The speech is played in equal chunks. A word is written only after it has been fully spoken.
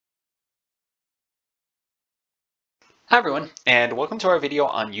Hi everyone, and welcome to our video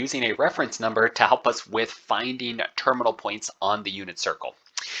on using a reference number to help us with finding terminal points on the unit circle.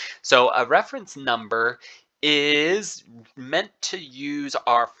 So a reference number is meant to use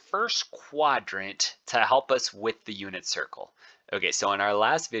our first quadrant to help us with the unit circle. Okay, so in our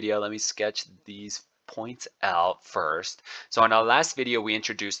last video, let me sketch these points out first. So in our last video, we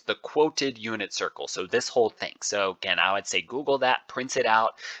introduced the quoted unit circle. So this whole thing. So again, I would say Google that, print it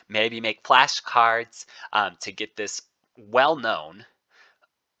out, maybe make flashcards to get this well known.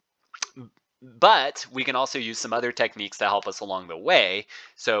 But we can also use some other techniques to help us along the way.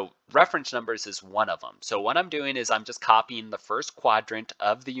 So reference numbers is one of them. So what I'm doing is I'm just copying the first quadrant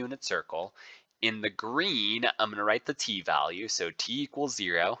of the unit circle. In the green, I'm going to write the t value. So t equals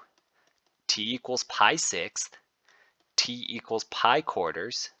 0, t equals pi sixth, t equals pi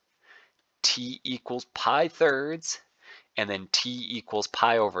quarters, t equals pi thirds, and then t equals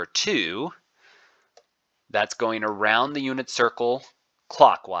pi over 2. That's going around the unit circle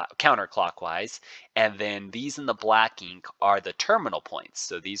clockwise, counterclockwise, and then these in the black ink are the terminal points.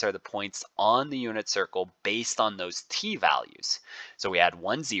 So these are the points on the unit circle based on those t values. So we had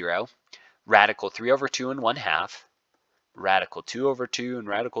 1, 0, radical 3 over 2 and 1/2, radical 2 over 2 and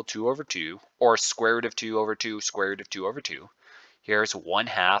radical 2 over 2, or square root of 2 over 2, square root of 2 over 2. Here's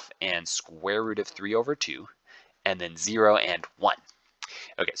 1/2 and square root of 3 over 2, and then 0 and 1.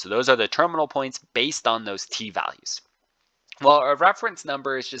 Okay, so those are the terminal points based on those t values. Well, a reference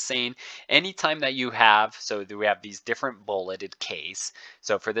number is just saying anytime that you have, so we have these different bulleted case.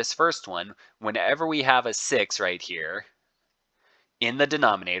 So for this first one, whenever we have a 6 right here in the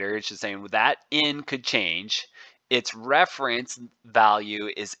denominator, it's just saying that n could change. Its reference value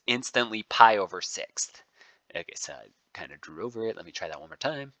is instantly pi over sixth. Okay, so I kind of drew over it. Let me try that one more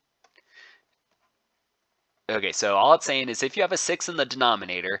time. Okay, so all it's saying is if you have a 6 in the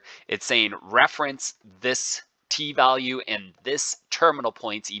denominator, it's saying reference this t value and this terminal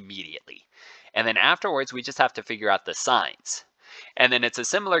points immediately. And then afterwards, we just have to figure out the signs. And then it's a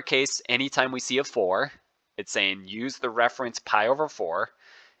similar case anytime we see a 4. It's saying use the reference pi over 4.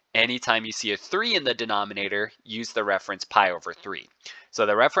 Anytime you see a 3 in the denominator, use the reference pi over 3. So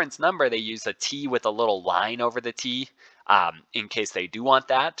the reference number, they use a t with a little line over the t in case they do want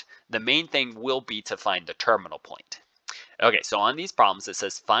that. The main thing will be to find the terminal point. Okay, so on these problems, it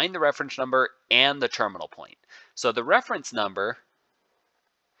says find the reference number and the terminal point. So the reference number,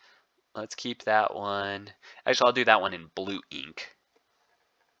 let's keep that one. Actually, I'll do that one in blue ink.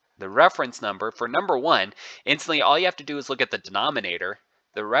 The reference number for number 1, instantly all you have to do is look at the denominator.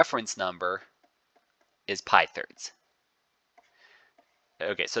 The reference number is pi thirds.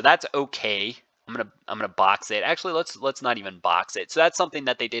 Okay, so that's okay. I'm gonna box it. Actually, let's not even box it. So that's something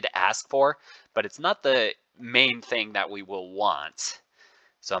that they did ask for, but it's not the main thing that we will want.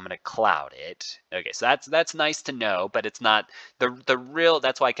 So I'm gonna cloud it. Okay, so that's nice to know, but it's not the real.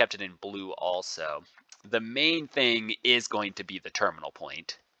 That's why I kept it in blue also. The main thing is going to be the terminal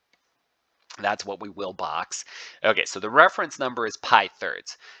point. That's what we will box. Okay, so the reference number is pi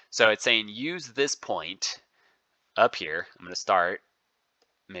thirds. So it's saying use this point up here. I'm gonna start.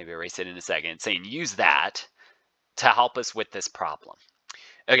 Maybe erase it in a second. It's saying use that to help us with this problem.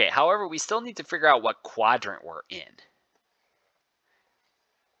 Okay, however, we still need to figure out what quadrant we're in.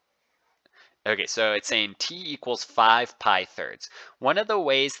 Okay, so it's saying t equals 5 pi thirds. One of the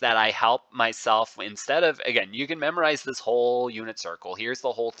ways that I help myself, instead of, again, you can memorize this whole unit circle. Here's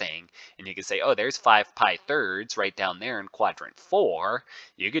the whole thing. And you can say, oh, there's 5 pi thirds right down there in quadrant 4.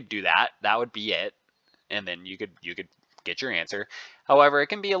 You could do that. That would be it. And then you could get your answer. However, it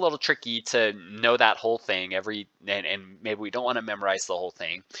can be a little tricky to know that whole thing and maybe we don't want to memorize the whole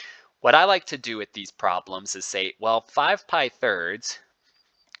thing. What I like to do with these problems is say, well, 5 pi thirds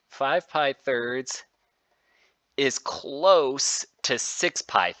is close to 6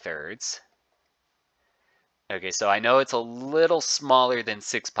 pi thirds. Okay, so I know it's a little smaller than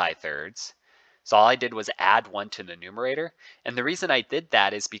 6 pi thirds. So all I did was add 1 to the numerator. And the reason I did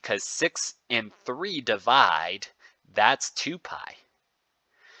that is because 6 and 3 divide. That's 2 pi.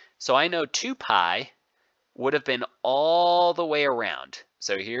 So I know 2 pi would have been all the way around.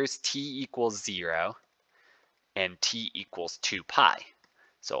 So here's t equals 0 and t equals 2 pi.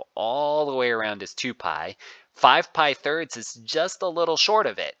 So all the way around is 2 pi. 5 pi thirds is just a little short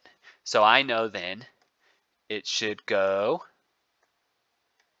of it. So I know then it should go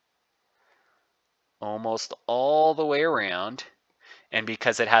almost all the way around. And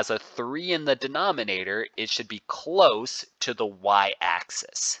because it has a 3 in the denominator, it should be close to the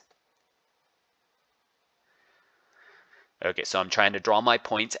y-axis. Okay, so I'm trying to draw my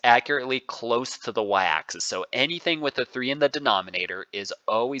points accurately close to the y-axis. So anything with a 3 in the denominator is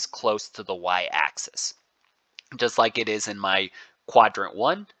always close to the y-axis. just like it is in my quadrant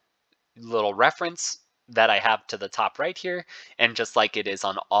 1 little reference that I have to the top right here, and just like it is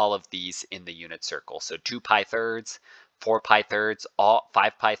on all of these in the unit circle. So 2 pi thirds, 4 pi thirds, all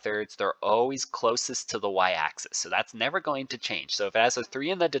 5 pi thirds, they're always closest to the y-axis. So that's never going to change. So if it has a 3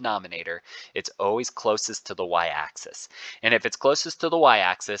 in the denominator, it's always closest to the y-axis. And if it's closest to the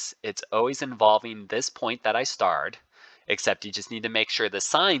y-axis, it's always involving this point that I starred, except you just need to make sure the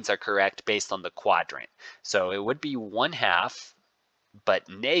signs are correct based on the quadrant. So it would be 1/2, but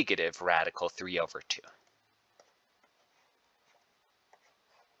negative radical 3 over 2.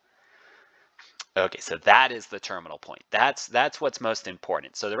 Okay, so that is the terminal point. That's what's most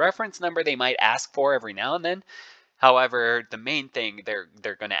important. So the reference number they might ask for every now and then. However, the main thing they're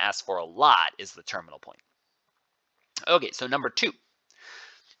going to ask for a lot is the terminal point. Okay, so number 2.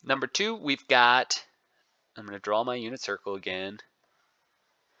 Number 2, we've got, I'm going to draw my unit circle again.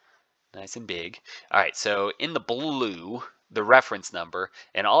 Nice and big. All right, so in the blue, the reference number,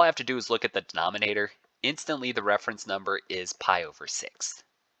 and all I have to do is look at the denominator. Instantly, the reference number is pi over 6.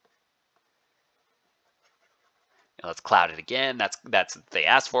 And let's cloud it again. That's they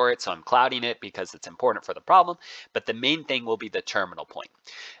asked for it, so I'm clouding it because it's important for the problem. But the main thing will be the terminal point.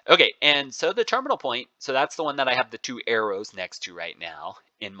 Okay, and so the terminal point, so that's the one that I have the 2 arrows next to right now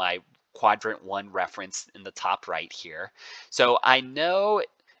in my quadrant 1 reference in the top right here. So I know,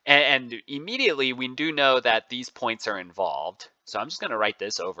 and immediately we do know that these points are involved. So I'm just going to write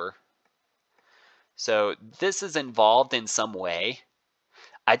this over. So this is involved in some way.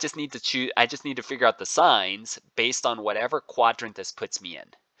 I just need to figure out the signs based on whatever quadrant this puts me in.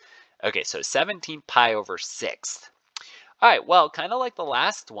 Okay, so 17 pi over 6. All right, well, kind of like the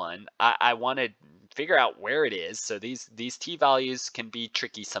last one, I want to figure out where it is. So these t values can be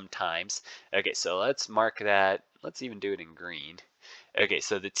tricky sometimes. Okay, so let's mark that. Let's even do it in green. Okay,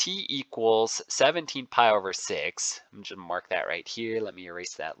 so the t equals 17 pi over 6. I'm just going to mark that right here. Let me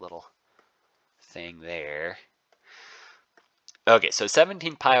erase that little thing there. Okay, so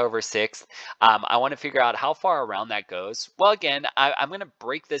 17 pi over 6. I want to figure out how far around that goes. Well, again, I'm going to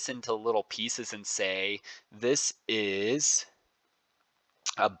break this into little pieces and say this is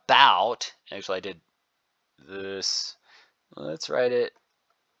about, actually I did this, let's write it,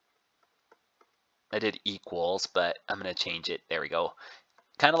 I did equals, but I'm going to change it. There we go.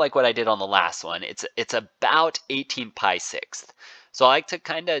 Kind of like what I did on the last one. It's about 18 pi sixth. So I like to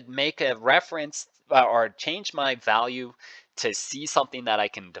kind of make a reference or change my value to see something that I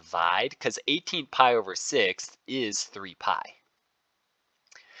can divide, because 18 pi over 6 is 3 pi.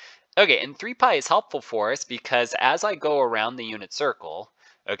 Okay, and 3 pi is helpful for us because as I go around the unit circle,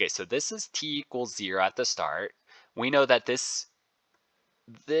 okay, so this is t equals 0 at the start. We know that this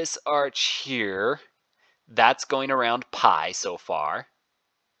arch here, that's going around pi so far.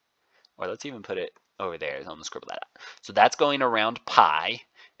 Or let's even put it over there. I'm going to scribble that out. So that's going around pi.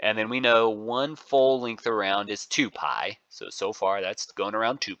 And then we know one full length around is 2 pi. So far that's going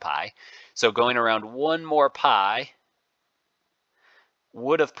around 2 pi. So going around one more pi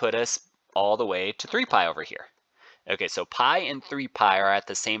would have put us all the way to 3 pi over here. Okay, so pi and 3 pi are at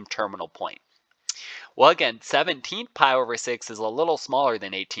the same terminal point. Well, again, 17 pi over 6 is a little smaller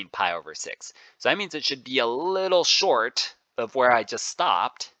than 18 pi over 6. So that means it should be a little short of where I just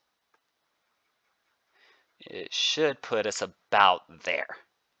stopped. It should put us about there.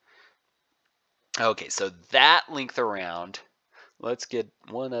 Okay, so that length around, let's get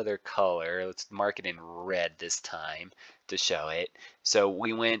one other color. Let's mark it in red this time to show it. So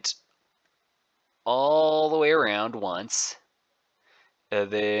we went all the way around once, and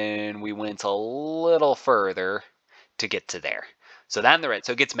then we went a little further to get to there. So that in the red,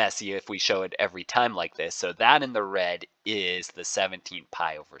 so it gets messy if we show it every time like this. So that in the red is the 17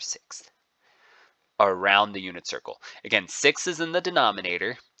 pi over 6 around the unit circle. Again, 6 is in the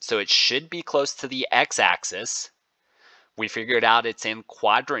denominator, so it should be close to the x-axis. We figured out it's in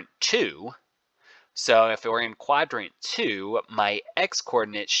quadrant 2. So if we're in quadrant 2, my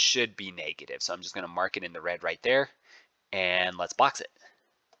x-coordinate should be negative. So I'm just going to mark it in the red right there, and let's box it.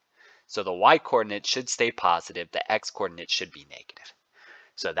 So the y-coordinate should stay positive. The x-coordinate should be negative.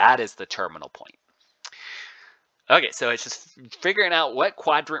 So that is the terminal point. Okay, so it's just figuring out what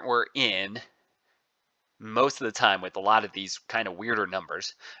quadrant we're in most of the time with a lot of these kind of weirder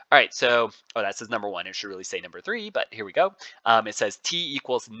numbers. All right, so, oh, that says number 1. It should really say number 3, but here we go. It says t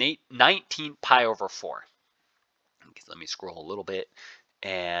equals 19 pi over 4. Okay, so let me scroll a little bit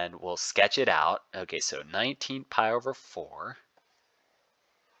and we'll sketch it out. Okay, so 19 pi over 4.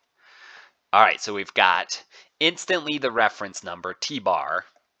 All right, so we've got instantly the reference number, t bar,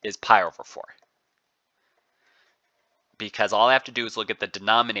 is pi over 4. Because all I have to do is look at the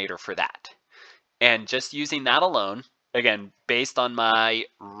denominator for that. And just using that alone, again, based on my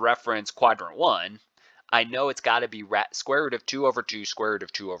reference quadrant 1, I know it's got to be square root of 2 over 2, square root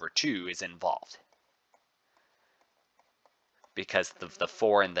of 2 over 2 is involved, because of the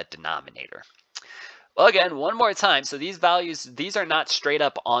 4 in the denominator. Well, again, one more time. So these values, these are not straight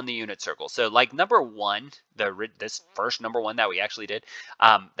up on the unit circle. So like number 1, this first number 1 that we actually did,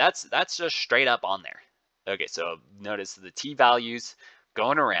 that's just straight up on there. Okay, so notice the t values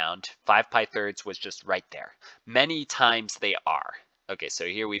going around. 5 pi thirds was just right there. Many times they are. Okay, so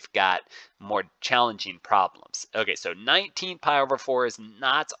here we've got more challenging problems. Okay, so 19 pi over 4 is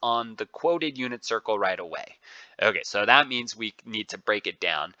not on the quoted unit circle right away. Okay, so that means we need to break it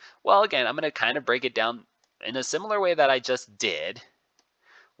down. Well, again, I'm going to kind of break it down in a similar way that I just did.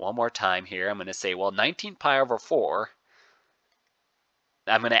 One more time here. I'm going to say, well, 19 pi over 4,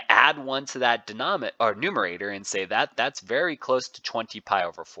 I'm going to add 1 to that numerator and say that that's very close to 20 pi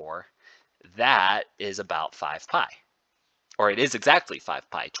over 4. That is about 5 pi. Or it is exactly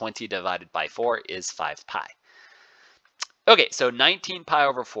 5 pi. 20 divided by 4 is 5 pi. Okay, so 19 pi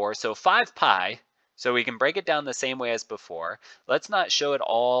over 4. So 5 pi, so we can break it down the same way as before. Let's not show it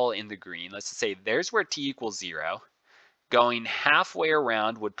all in the green. Let's just say there's where t equals 0. Going halfway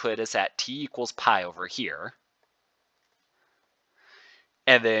around would put us at t equals pi over here.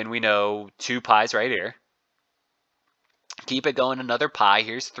 And then we know 2 pi's right here. Keep it going another pi.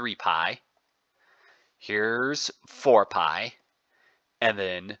 Here's 3 pi. Here's 4 pi, and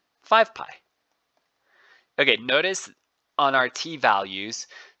then 5 pi. Okay, notice on our t values,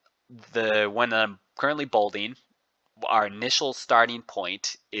 the one that I'm currently bolding, our initial starting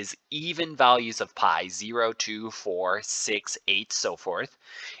point is even values of pi, 0, 2, 4, 6, 8, so forth.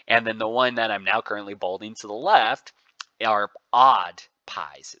 And then the one that I'm now currently bolding to the left are odd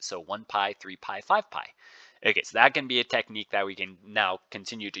pi's, so 1 pi, 3 pi, 5 pi. Okay, so that can be a technique that we can now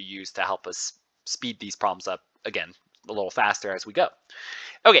continue to use to help us speed these problems up, again, a little faster as we go.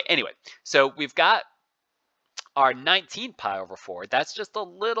 Okay, anyway, so we've got our 19 pi over 4. That's just a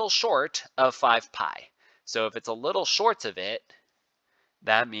little short of 5 pi. So if it's a little short of it,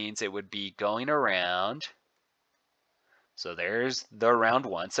 that means it would be going around. So there's the around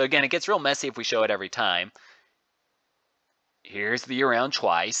 1. So again, it gets real messy if we show it every time. Here's the around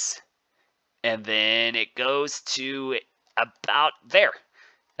twice. And then it goes to about there.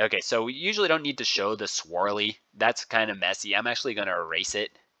 Okay, so we usually don't need to show the swirly. That's kind of messy. I'm actually going to erase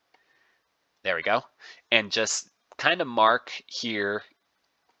it. There we go. And just kind of mark here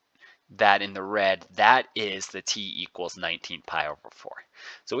that in the red, that is the t equals 19 pi over 4.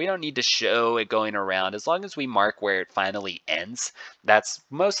 So we don't need to show it going around. As long as we mark where it finally ends, that's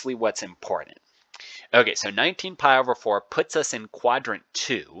mostly what's important. Okay, so 19 pi over 4 puts us in quadrant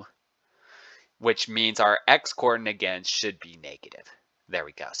 2, which means our x-coordinate again should be negative. There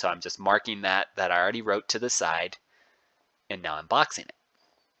we go. So I'm just marking that I already wrote to the side, and now I'm boxing it.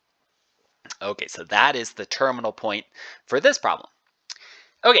 Okay, so that is the terminal point for this problem.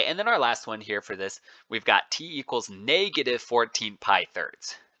 Okay, and then our last one here for this, we've got t equals negative 14 pi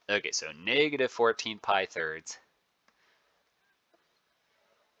thirds. Okay, so negative 14 pi thirds.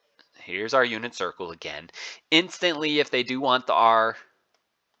 Here's our unit circle again. Instantly, if they do want our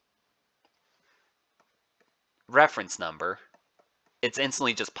reference number, it's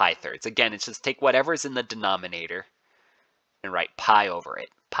instantly just pi thirds. Again, it's just take whatever's in the denominator and write pi over it,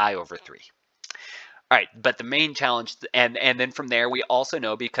 pi over 3. All right, but the main challenge, and then from there, we also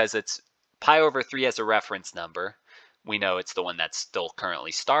know because it's pi over 3 as a reference number, we know it's the one that's still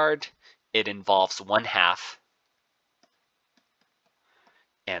currently starred. It involves 1/2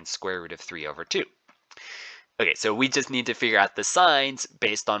 and square root of 3 over 2. Okay, so we just need to figure out the signs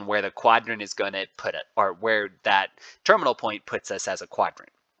based on where the quadrant is going to put it, or where that terminal point puts us as a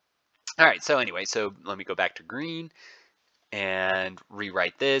quadrant. All right, so anyway, so let me go back to green and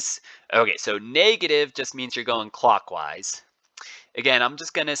rewrite this. Okay, so negative just means you're going clockwise. Again, I'm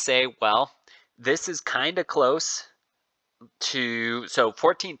just going to say, well, this is kind of close to, so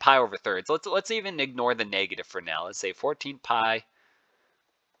 14 pi over thirds. Let's even ignore the negative for now. Let's say 14 pi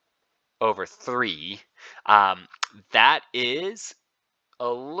over 3. That is a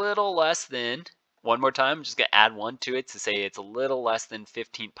little less than, one more time, I'm just going to add 1 to it to say it's a little less than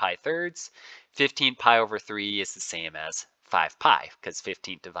 15 pi thirds. 15 pi over 3 is the same as 5 pi, because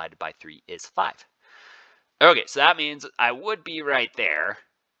 15 divided by 3 is 5. Okay, so that means I would be right there.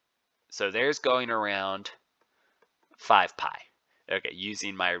 So there's going around 5 pi. Okay,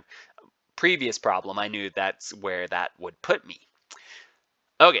 using my previous problem, I knew that's where that would put me.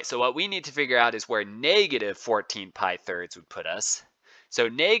 Okay, so what we need to figure out is where negative 14 pi thirds would put us. So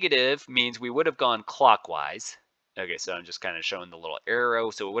negative means we would have gone clockwise. Okay, so I'm just kind of showing the little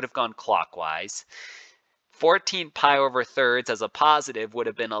arrow. So it would have gone clockwise. 14 pi over thirds as a positive would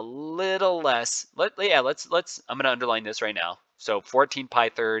have been a little less. I'm going to underline this right now. So 14 pi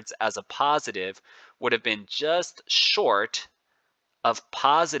thirds as a positive would have been just short of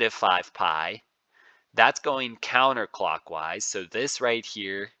positive 5 pi. That's going counterclockwise. So this right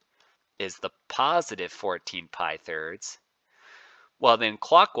here is the positive 14 pi thirds. Well, then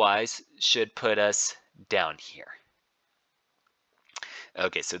clockwise should put us down here.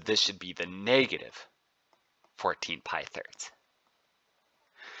 Okay, so this should be the negative 14 pi thirds.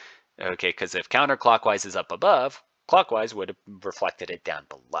 Okay, because if counterclockwise is up above, clockwise would have reflected it down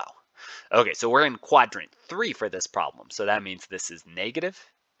below. Okay, so we're in quadrant 3 for this problem. So that means this is negative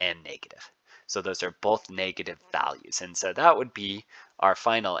and negative. So those are both negative values. And so that would be our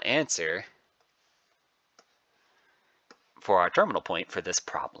final answer for our terminal point for this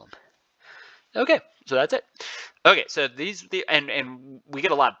problem. Okay, so that's it. Okay, so and we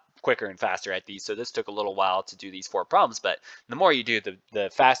get a lot quicker and faster at these. So this took a little while to do these 4 problems, but the more you do, the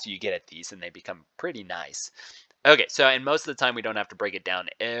faster you get at these, and they become pretty nice. Okay, so and most of the time we don't have to break it down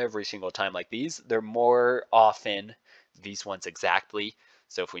every single time like these. They're more often these ones exactly.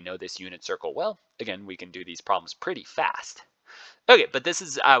 So if we know this unit circle well, again, we can do these problems pretty fast. Okay, but this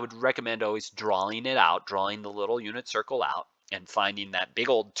is, I would recommend always drawing it out, drawing the little unit circle out, and finding that big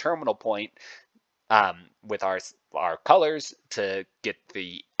old terminal point with our colors to get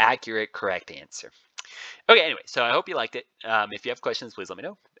the accurate, correct answer. Okay, anyway, so I hope you liked it. If you have questions, please let me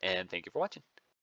know, and thank you for watching.